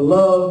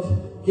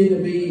getting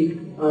to be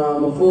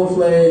a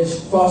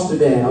full-fledged foster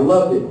dad. I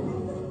loved it.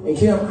 And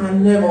Kim, I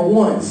never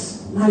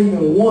once, not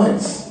even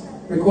once,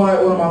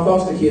 required one of my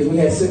foster kids, we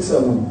had 6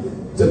 of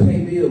them, to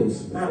pay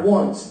bills. Not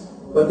once.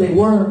 But they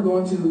were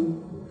going to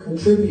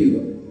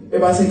contribute.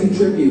 Everybody say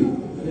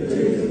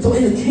contribute. So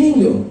in the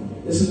kingdom,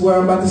 this is where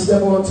I'm about to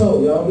step on a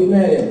toe. Y'all get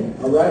mad at me,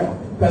 all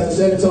right? Pastor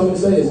Shepard told me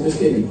to say this. Just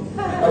kidding.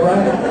 All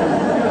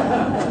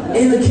right?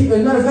 In the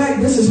kingdom, matter of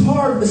fact, this is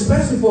hard,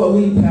 especially for a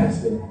lead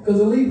pastor. Because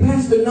a lead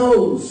pastor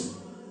knows,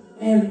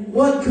 and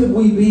what could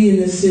we be in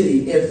this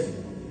city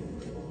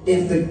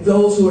if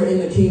those who are in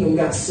the kingdom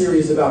got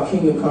serious about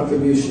kingdom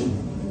contribution?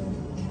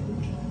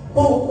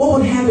 What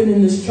would happen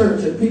in this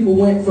church if people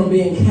went from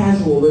being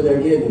casual in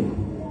their giving?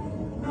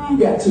 You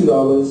got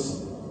 $2.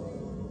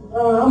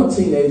 I'm a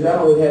teenager. I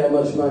don't really have that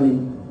much money.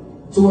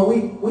 So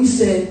what we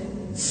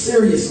said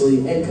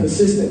seriously and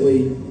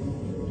consistently,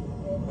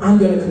 I'm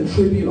going to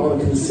contribute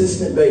on a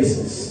consistent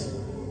basis.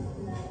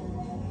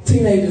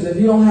 Teenagers, if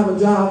you don't have a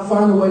job,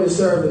 find a way to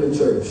serve in the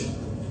church.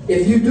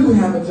 If you do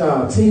have a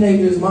job,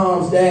 teenagers,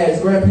 moms,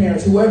 dads,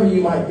 grandparents, whoever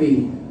you might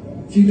be,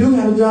 if you do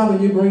have a job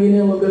and you're bringing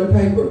in a little bit of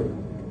paper,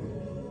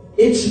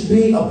 it should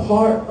be a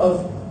part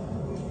of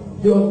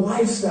your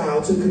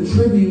lifestyle to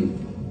contribute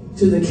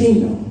to the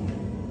kingdom.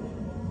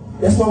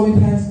 That's why we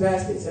pass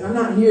baskets. And I'm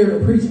not here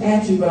to preach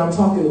at you, but I'm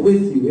talking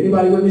with you.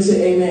 Anybody with me?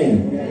 Say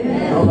amen.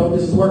 Amen. I don't know if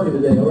this is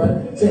working today, all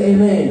right? Say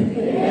amen.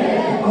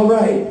 Amen. All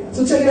right.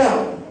 So check it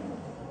out.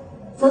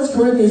 1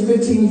 Corinthians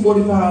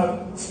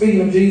 15:45,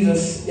 speaking of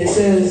Jesus, it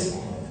says,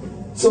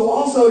 so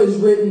also it is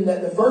written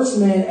that the first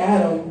man,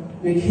 Adam,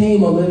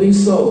 became a living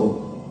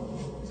soul,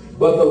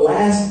 but the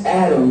last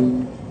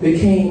Adam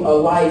became a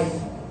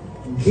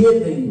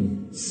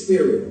life-giving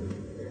spirit.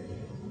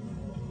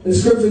 And the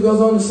scripture goes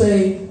on to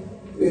say,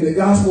 in the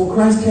gospel,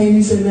 Christ came,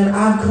 he said, man,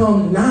 I've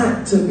come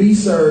not to be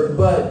served,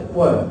 but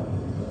what?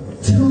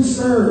 To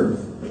serve.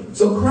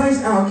 So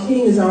Christ, our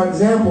King, is our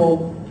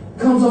example,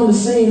 comes on the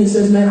scene and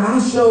says, man, I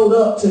showed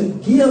up to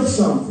give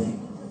something.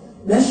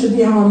 That should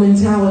be our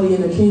mentality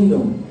in the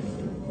kingdom.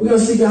 We're going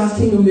to see God's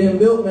kingdom being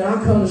built, man.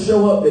 I come to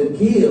show up to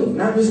give,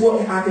 not just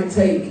what I can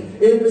take.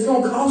 It's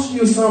going to cost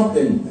you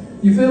something.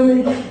 You feel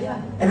me?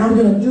 And I'm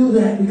going to do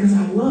that because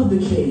I love the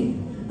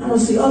King. I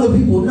want to see other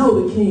people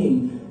know the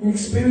King and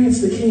experience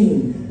the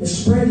King and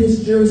spread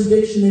his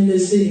jurisdiction in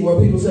this city where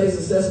people say it's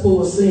a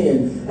cesspool of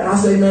sin. And I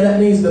say, man, that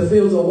means the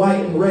fields are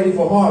white and ready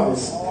for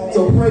harvest.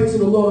 So pray to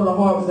the Lord of the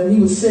harvest that he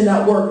would send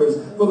out workers,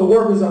 for the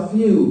workers are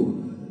few.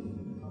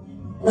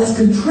 Let's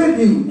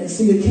contribute and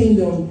see the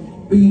kingdom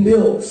be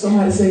built.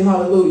 Somebody say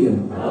hallelujah.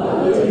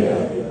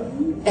 Hallelujah.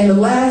 And the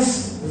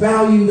last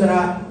value that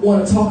I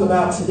want to talk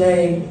about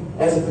today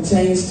as it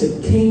pertains to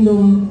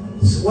kingdom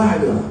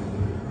swagger.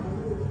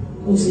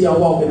 We'll see y'all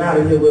walking out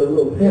of here with a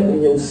little pep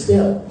in your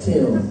step,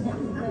 Tim.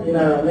 You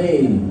know what I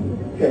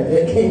mean?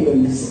 That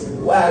kingdom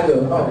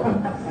swagger. Oh.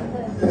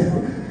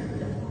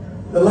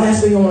 The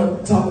last thing I want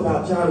to talk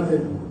about,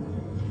 Jonathan,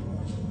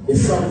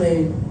 is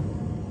something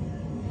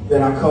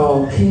that I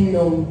call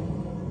kingdom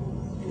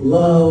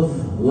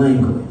love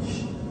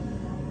language.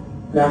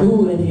 Now,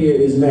 who in here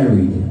is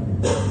married?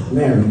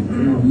 Married.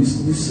 Come on, you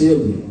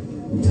silly.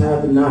 You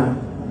tied the knot.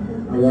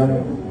 All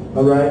right?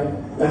 All right?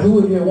 Now, who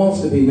in here wants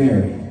to be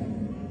married?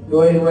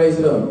 Go ahead and raise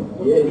it up.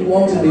 Yeah, you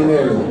want to be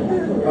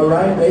married. All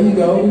right? There you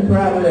go. Be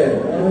proud of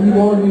that. You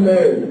want to be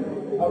married.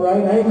 All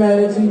right? I ain't mad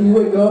at you. You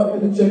wake up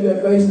and you check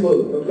that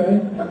Facebook,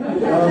 okay?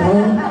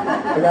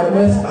 I got a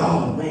message.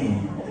 Oh,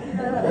 man.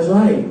 That's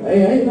right.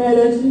 Hey, I ain't mad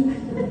at you.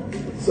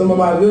 Some of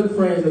my good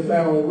friends have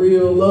found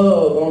real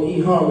love on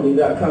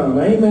eHarmony.com.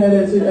 I ain't mad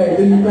at you. Hey,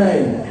 do your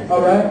thing.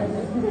 All right?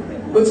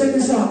 But check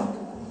this out.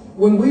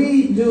 When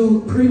we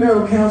do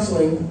premarital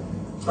counseling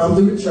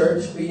through the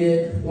church, be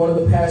it one of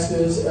the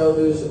pastors,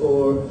 elders,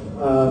 or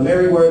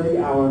Mary Worthy,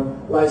 our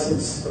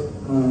licensed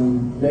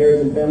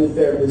marriage and family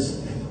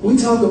therapist, we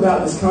talk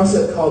about this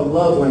concept called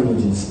love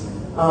languages.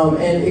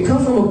 And it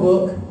comes from a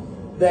book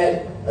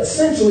that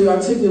essentially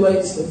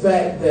articulates the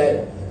fact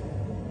that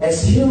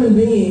as human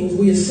beings,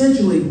 we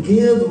essentially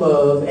give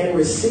love and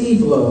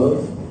receive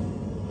love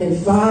in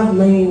 5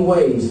 main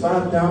ways,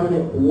 5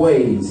 dominant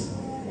ways.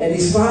 And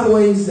these 5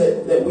 ways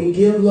that we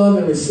give love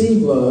and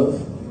receive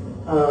love,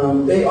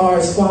 they are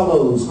as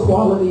follows.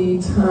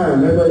 Quality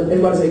time.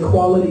 Everybody say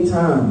quality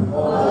time.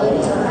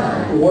 Quality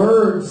time.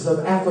 Words of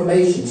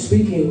affirmation,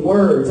 speaking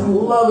words. I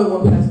love it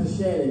when Pastor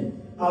Shannon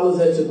hollers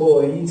at your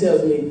boy and he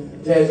tells me,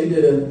 Jazz, you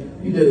did a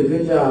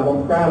good job.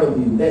 I'm proud of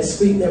you.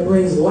 That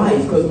brings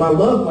life, because my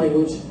love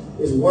language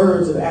is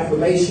words of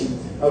affirmation.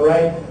 All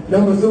right.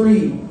 Number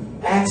 3,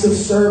 acts of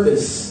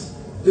service,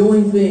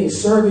 doing things,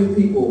 serving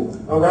people.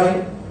 All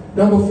right.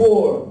 Number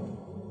 4,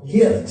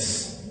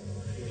 gifts.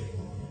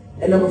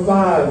 And number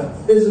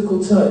 5,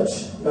 physical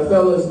touch. Now,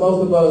 fellas,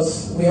 most of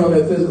us, we on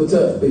that physical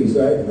touch piece,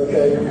 right?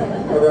 Okay.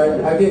 All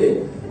right. I get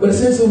it. But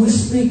essentially, we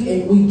speak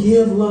and we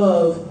give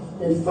love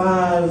in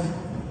 5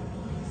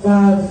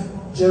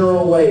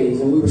 general ways,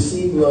 and we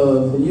receive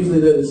love, and usually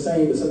they're the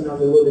same, but sometimes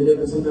they're a little bit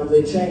different, sometimes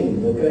they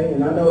change, okay?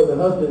 And I know as a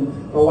husband,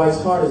 my wife's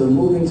heart is a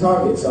moving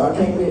target, so I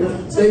can't get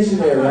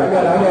stationary. I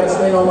gotta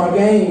stay on my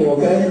game,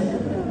 okay?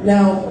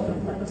 Now,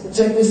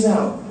 check this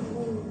out.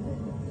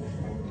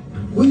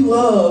 We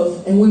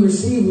love and we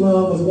receive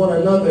love with one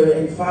another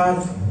in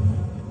 5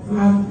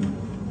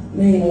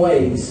 main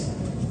ways.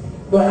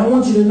 But I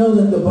want you to know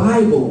that the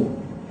Bible,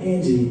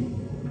 Angie,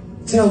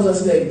 tells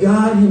us that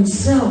God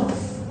himself,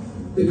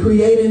 the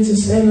creator and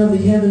sustainer of the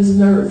heavens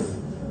and earth,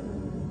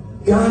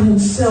 God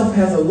himself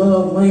has a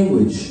love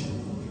language.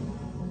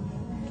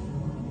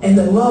 And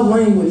the love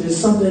language is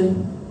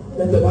something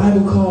that the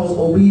Bible calls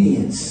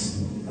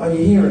obedience. Are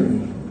you hearing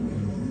me?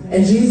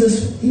 And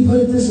Jesus, he put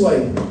it this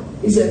way.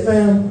 He said,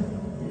 fam,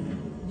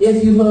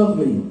 if you love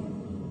me,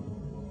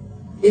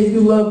 if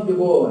you love your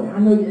boy, I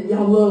know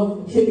y'all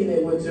love kicking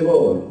it with your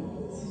boy,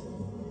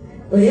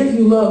 but if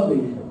you love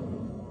me,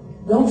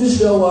 don't just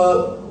show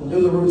up,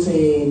 do the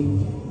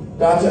routine,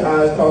 dot your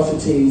I's, cross your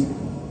T's.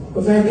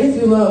 But fam, if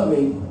you love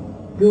me,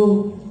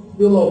 you'll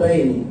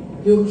obey me.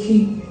 You'll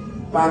keep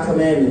my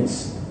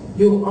commandments.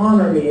 You'll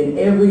honor me in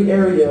every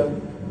area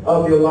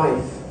of your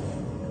life.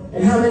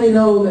 And how many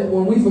know that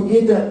when we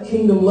forget that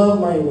kingdom love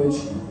language,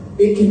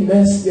 it can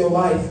mess your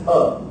life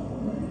up?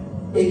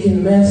 It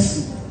can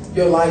mess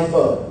your life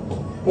up.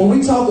 When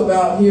we talk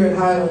about here at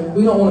Highland,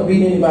 we don't want to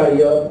beat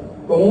anybody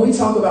up, but when we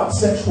talk about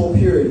sexual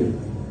purity,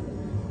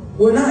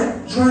 we're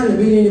not trying to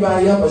beat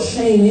anybody up or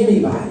shame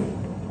anybody.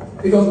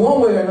 Because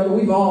one way or another,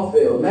 we've all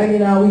failed. Maggie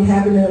and I,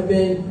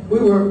 we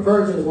were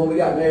virgins when we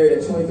got married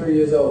at 23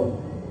 years old.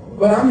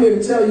 But I'm here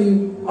to tell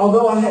you,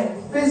 although I had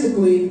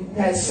physically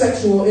had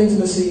sexual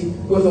intimacy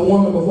with a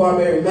woman before I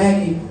married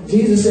Maggie,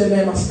 Jesus said,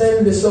 man, my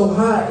standard is so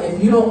high,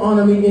 if you don't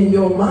honor me in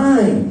your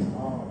mind,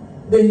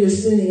 then you're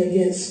sinning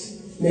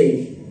against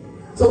me.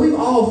 So we've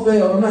all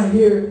failed. I'm not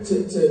here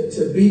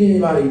to beat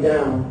anybody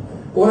down.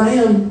 What I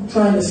am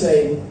trying to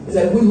say is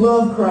that if we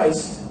love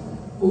Christ,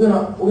 we're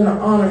gonna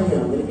honor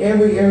him in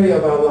every area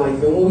of our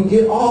life. And when we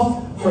get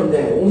off from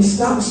that, when we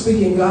stop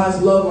speaking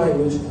God's love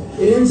language,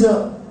 it ends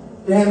up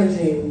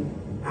damaging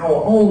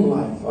our own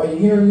life. Are you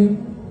hearing me?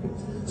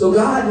 So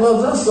God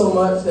loves us so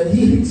much that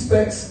he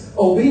expects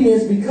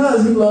obedience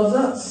because he loves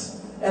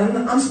us.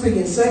 And I'm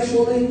speaking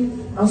sexually.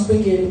 I'm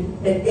speaking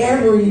in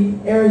every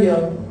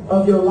area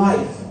of your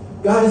life.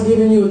 God is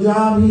giving you a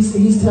job.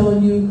 He's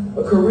telling you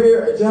a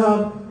career, a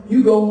job.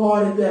 You go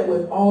hard at that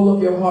with all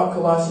of your heart,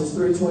 Colossians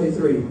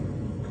 3:23.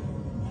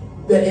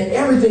 That in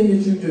everything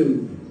that you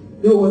do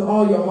it with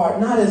all your heart,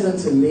 not as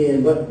unto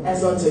men, but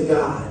as unto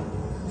God.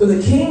 So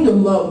the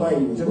kingdom love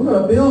language. If we're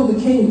going to build the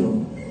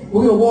kingdom,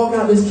 we're going to walk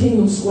out this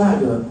kingdom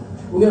swagger.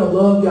 We're going to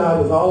love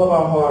God with all of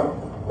our heart,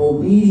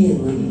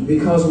 obediently,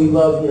 because we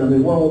love him.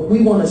 And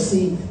we want to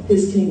see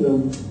his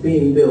kingdom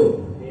being built.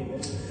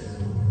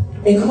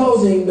 In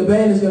closing, the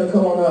band is going to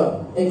come on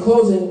up. In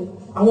closing,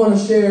 I want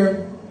to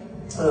share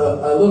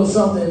a little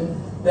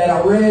something that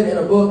I read in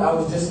a book I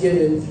was just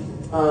given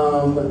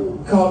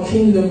called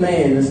Kingdom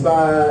Man. It's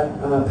by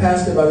a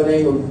pastor by the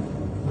name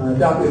of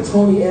Dr.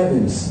 Tony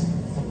Evans.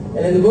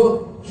 And in the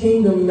book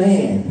Kingdom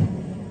Man,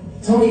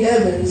 Tony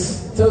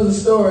Evans tells the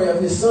story of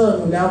his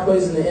son who now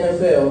plays in the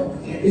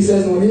NFL. He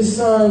says when his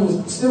son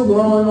was still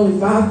growing, only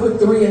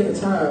 5'3" at the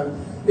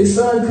time, his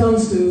son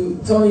comes to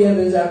Tony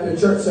Evans after the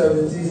church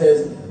service. He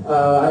says,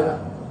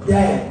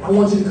 Dad, I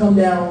want you to come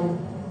down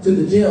to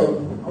the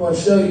gym. I want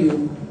to show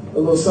you a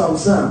little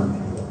something.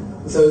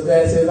 So his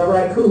dad says, all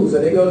right, cool. So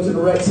they go to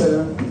the rec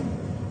center,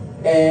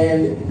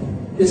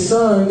 and his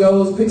son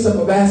goes, picks up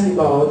a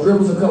basketball,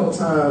 dribbles a couple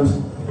times,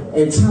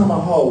 and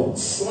tomahawk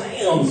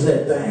slams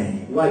that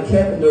thing like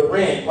Kevin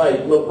Durant,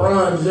 like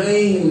LeBron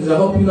James. I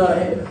hope you're not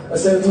a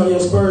San Antonio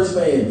Spurs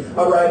fan.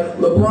 All right,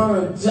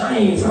 LeBron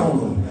James on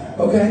them,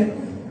 okay?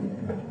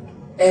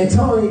 And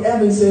Tony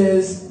Evans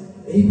says,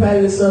 he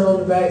patted his son on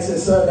the back and said,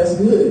 son, that's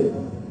good,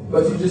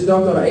 but you just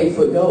dunked on an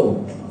 8-foot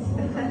goal.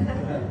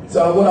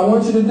 So what I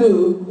want you to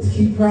do is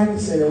keep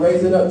practicing and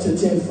raise it up to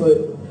 10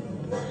 foot,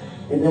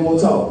 and then we'll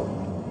talk.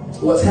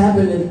 What's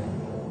happening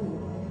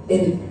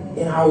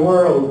in our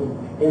world,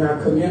 in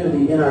our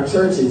community, in our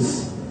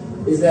churches,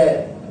 is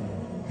that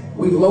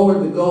we've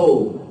lowered the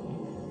goal.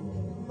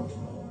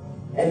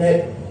 And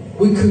that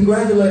we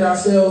congratulate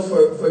ourselves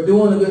for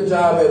doing a good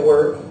job at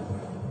work,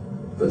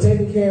 for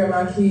taking care of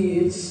my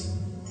kids,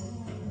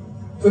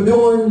 for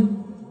doing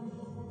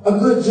a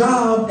good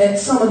job at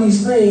some of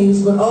these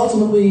things, but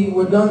ultimately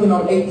we're dunking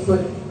on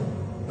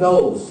 8-foot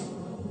goals.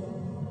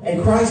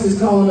 And Christ is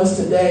calling us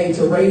today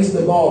to raise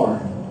the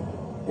bar.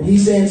 And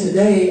he's saying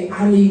today,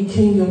 I need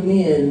kingdom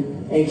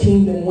men and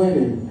kingdom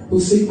women who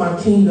seek my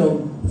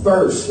kingdom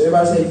first.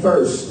 Everybody say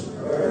first.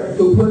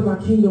 Who put my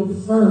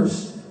kingdom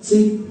first.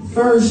 Seek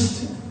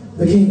first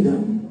the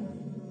kingdom.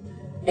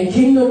 And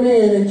kingdom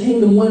men and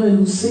kingdom women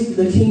who seek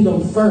the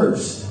kingdom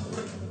first,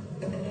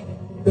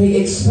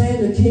 they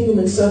expand the kingdom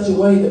in such a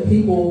way that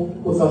people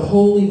with a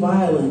holy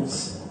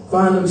violence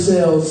find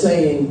themselves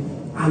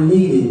saying, I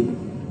need it.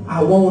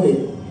 I want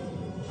it.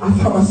 I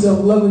find myself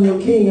loving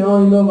your king, and I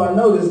don't even know if I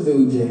know this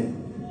dude yet.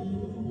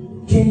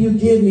 Can you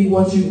give me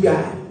what you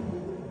got?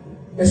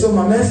 And so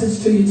my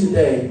message to you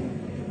today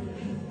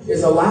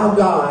is allow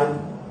God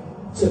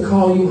to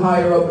call you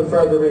higher up and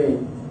further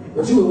in.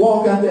 But you would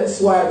walk out that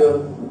swagger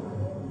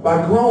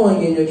by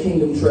growing in your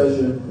kingdom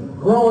treasure,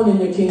 growing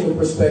in your kingdom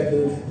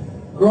perspective,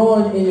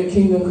 growing in your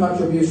kingdom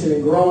contribution,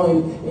 and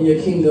growing in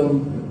your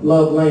kingdom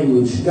love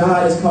language.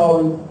 God is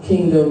calling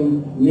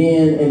kingdom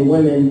men and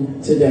women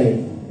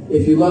today.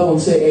 If you love them,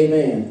 say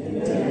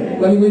amen.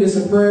 Amen. Let me lead us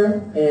in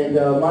prayer, and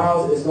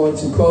Miles is going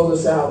to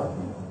close us out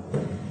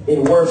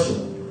in worship.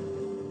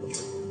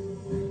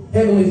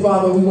 Heavenly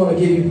Father, we want to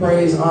give you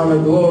praise, honor,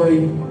 glory.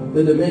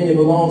 The dominion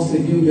belongs to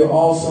you. You're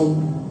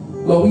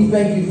awesome. Lord, we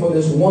thank you for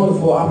this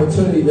wonderful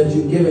opportunity that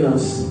you've given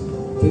us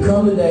to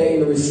come today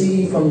and to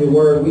receive from your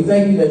word. We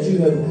thank you that you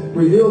have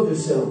revealed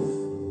yourself.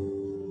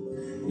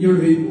 You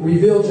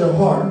revealed your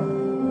heart.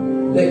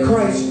 That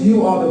Christ,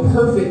 you are the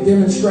perfect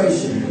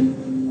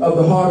demonstration of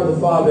the heart of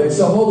the Father. And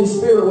so, Holy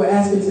Spirit, we're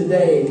asking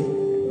today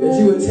that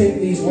you would take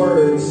these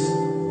words,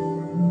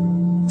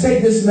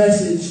 take this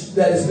message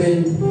that has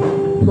been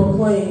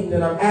proclaimed,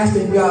 and I'm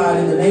asking God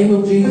in the name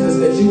of Jesus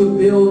that you would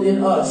build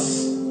in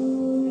us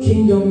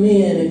kingdom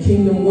men and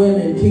kingdom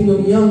women,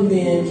 kingdom young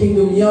men,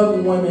 kingdom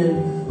young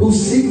women who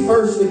seek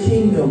first the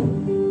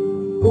kingdom,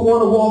 who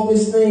want to walk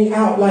this thing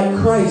out like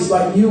Christ,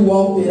 like you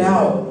walked it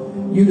out.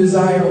 You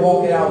desire to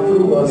walk it out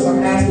through us.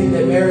 I'm asking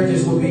that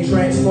marriages will be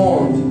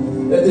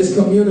transformed, that this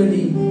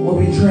community will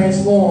be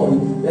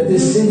transformed, that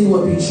this city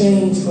will be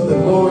changed for the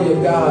glory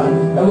of God.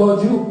 And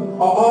Lord, you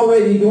are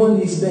already doing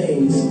these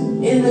things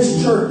in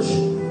this church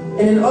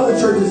and in other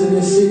churches in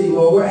this city,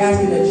 Lord. We're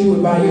asking that you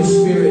would, by your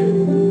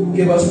Spirit,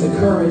 give us the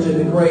courage and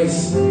the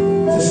grace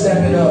to step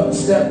it up,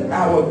 step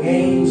our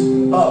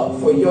games up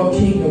for your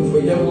kingdom, for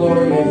your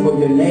glory, and for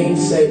your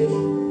name's sake.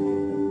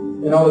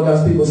 And all of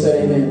God's people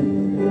said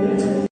amen.